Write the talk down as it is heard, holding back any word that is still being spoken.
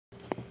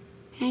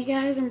Hey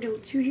guys,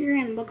 Armadillo2 here,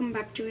 and welcome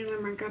back to another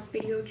Minecraft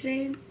video.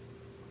 Today,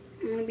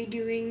 I'm going to be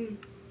doing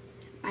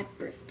my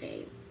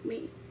birthday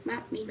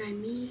map made by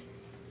me.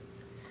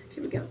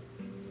 Here we go.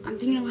 I'm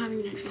thinking of having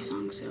an entry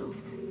song, so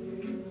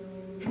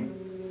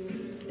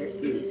there's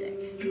the music.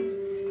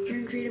 You're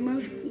in creative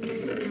mode, you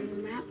guys see me on the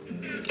map.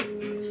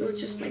 So it's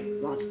just like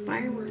lots of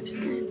fireworks,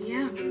 and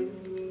yeah. You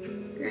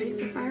ready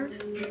for fireworks?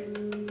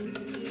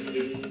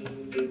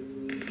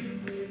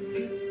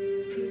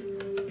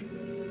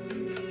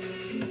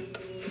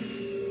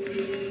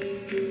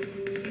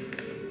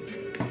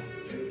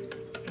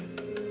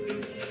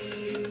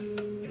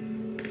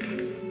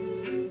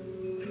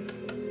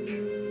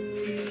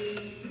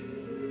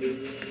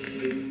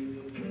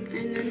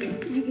 And then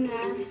you can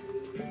add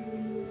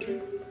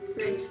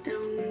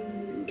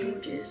redstone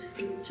torches,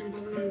 which I'm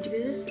probably going to do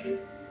this and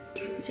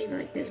save it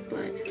like this,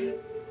 but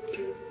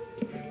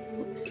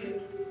whoops.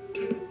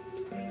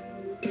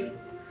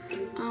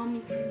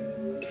 I'm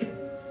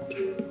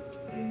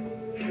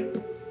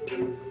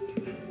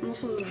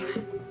also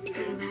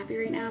kind of happy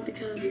right now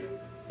because a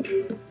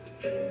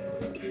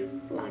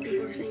lot of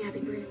people are saying happy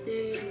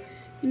birthday.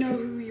 You know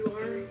who you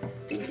are.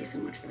 Thank you so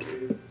much for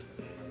that.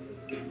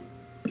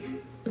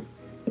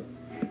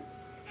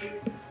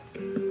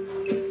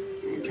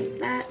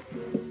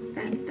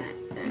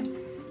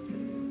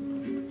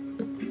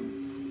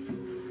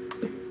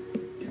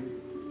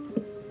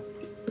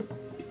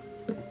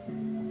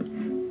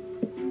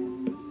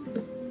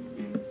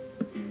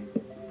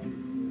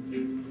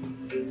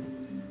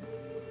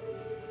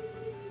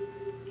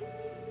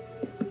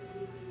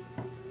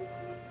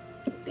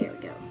 There we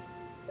go.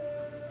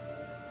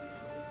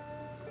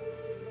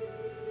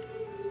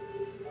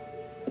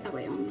 That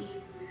way only.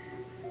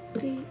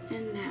 Okay,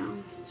 and now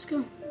let's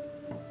go.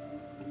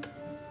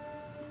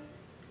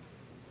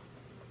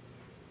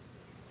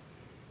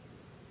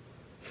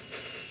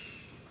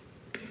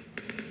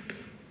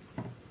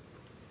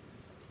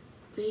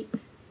 Wait.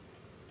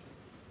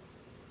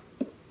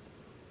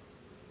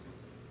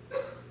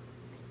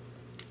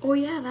 Oh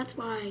yeah, that's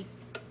why.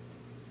 I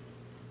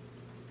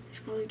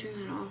should probably turn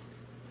that off.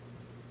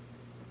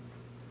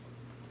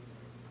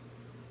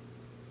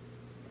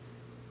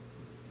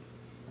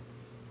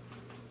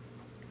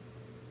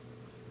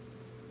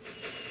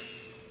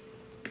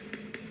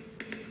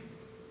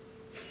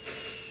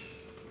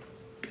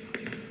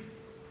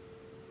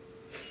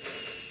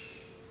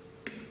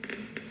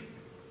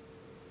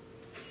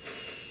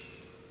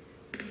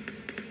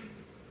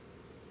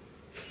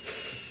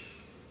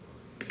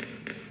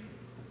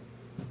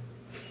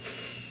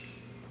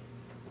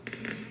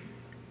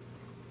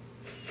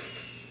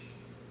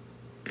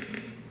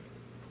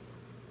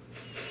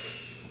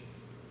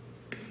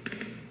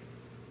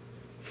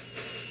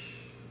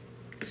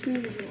 This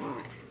means a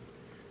lot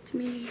to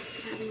me,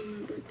 just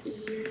having my birthday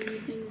here and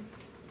everything.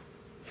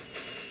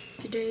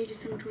 Today,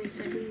 December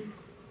 22nd,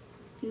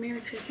 and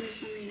Merry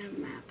Christmas. I made a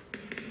map.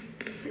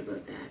 What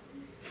about that?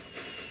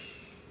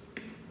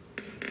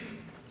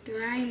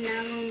 Because I am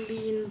now going to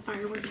be in the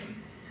fireworks,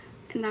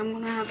 and I'm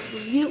going to have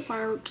reveal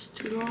fireworks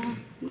tomorrow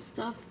and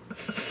stuff.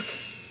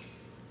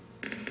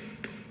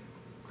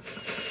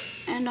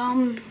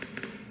 And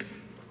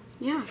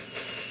yeah.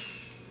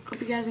 Hope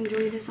you guys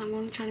enjoy this. I'm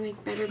going to try to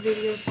make better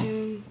videos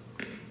soon.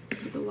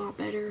 Like a lot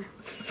better.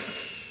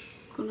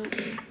 I'm going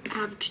to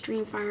have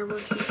extreme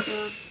fireworks and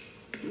stuff.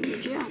 And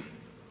yeah.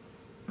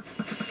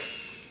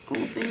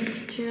 All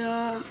thanks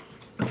to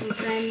some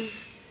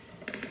friends.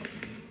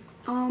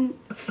 You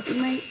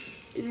might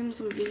give them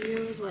some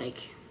videos like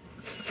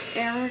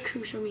Eric,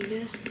 who showed me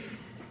this.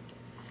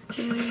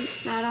 Haley,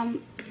 that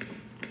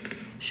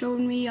showed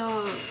me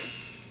well,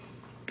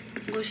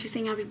 she's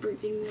saying happy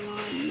birthday to me a lot,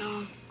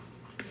 and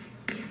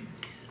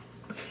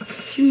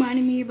she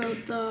reminded me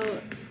about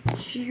the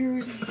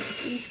shears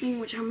thing,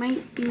 which I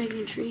might be making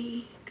a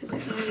tree because I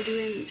saw her do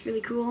it and it's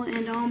really cool.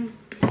 And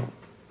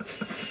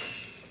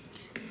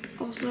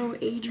also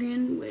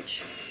Adrian,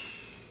 which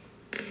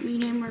me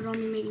and him are going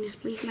to be making this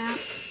police map,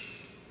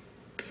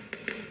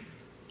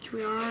 which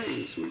we are,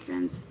 and some of my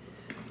friends.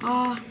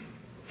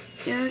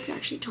 Eric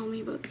actually told me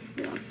about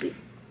the update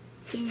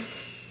thing,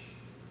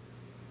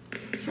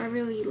 so I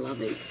really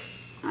love it.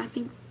 I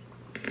think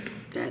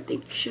that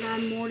they should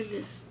add more to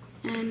this.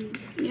 And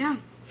yeah,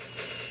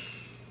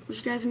 wish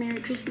you guys a Merry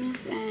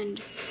Christmas,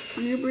 and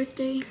on your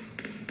birthday,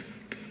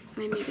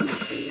 I make a map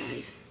for you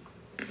guys,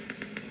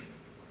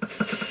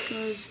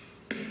 because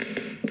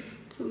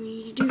that's what we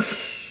need to do.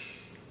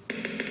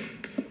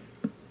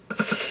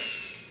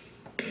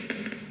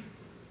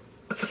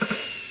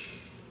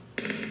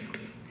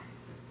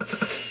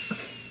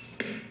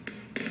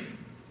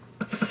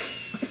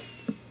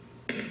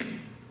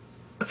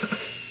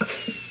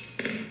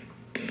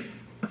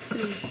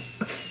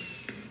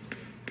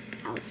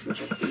 Let's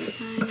switch up these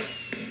times.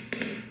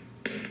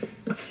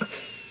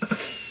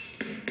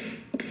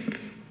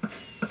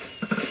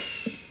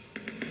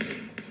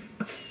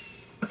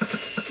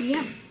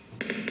 Yeah.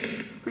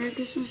 Merry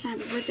Christmas,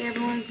 happy birthday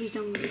everyone. Please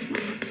don't leave this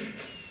map.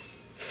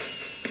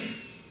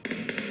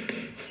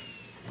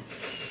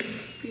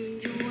 If you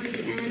enjoyed,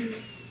 and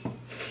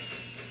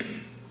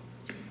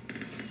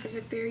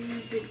very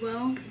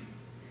well.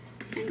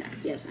 And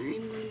yes, I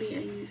am going to be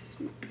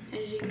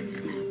editing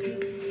this map.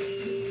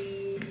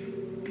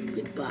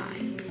 Goodbye.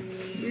 I'm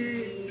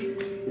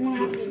going to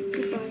have the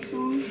goodbye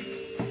song.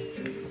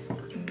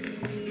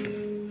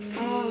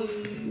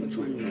 Which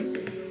one was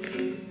it?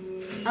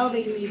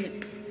 Elevator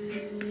music.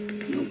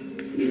 Nope.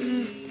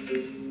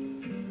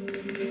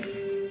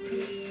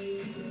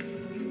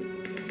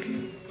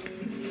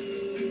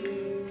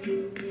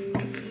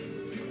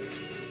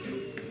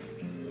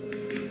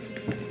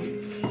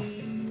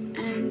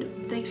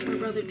 And thanks to my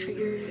brother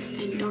Trigger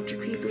and Dr.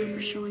 Creeper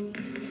for showing,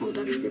 well,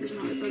 Dr. Creeper's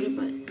not my brother,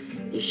 but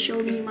they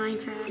showed me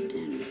Minecraft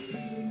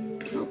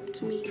and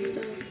helped me and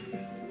stuff.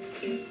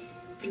 And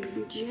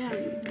yeah,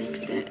 thanks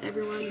to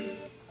everyone.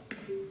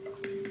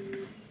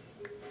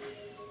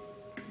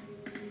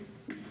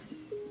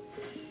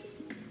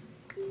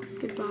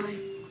 Goodbye.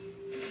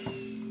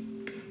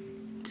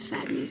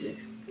 Sad music.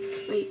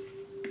 Wait.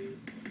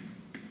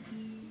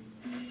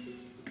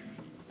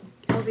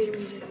 Elevator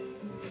music.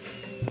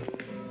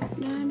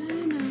 No, no,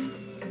 no.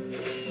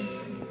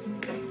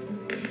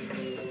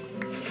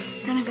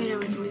 Kind of hate how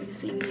it's always the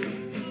same note.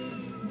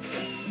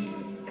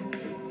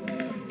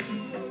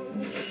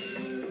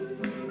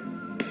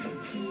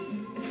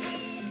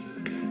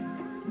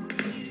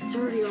 It's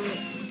already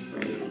all